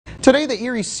Today, the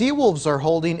Erie SeaWolves are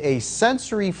holding a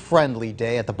sensory-friendly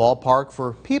day at the ballpark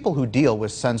for people who deal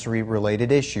with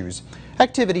sensory-related issues.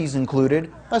 Activities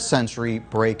included a sensory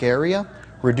break area,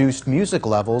 reduced music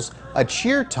levels, a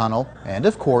cheer tunnel, and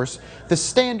of course, the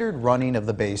standard running of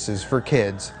the bases for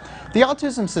kids. The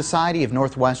Autism Society of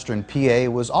Northwestern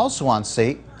PA was also on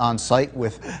site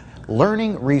with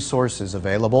learning resources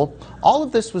available. All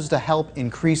of this was to help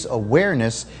increase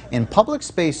awareness in public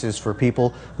spaces for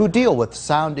people who deal with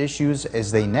sound issues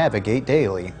as they navigate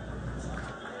daily.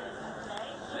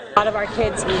 A lot of our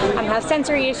kids have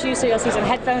sensory issues, so you'll see some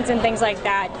headphones and things like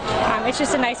that. It's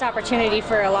just a nice opportunity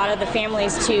for a lot of the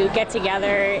families to get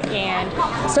together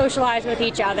and socialize with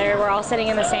each other. We're all sitting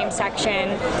in the same section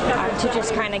to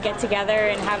just kind of get together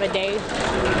and have a day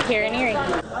here in Erie.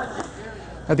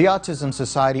 The Autism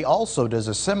Society also does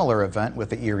a similar event with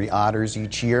the Erie Otters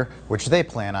each year, which they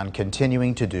plan on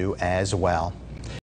continuing to do as well.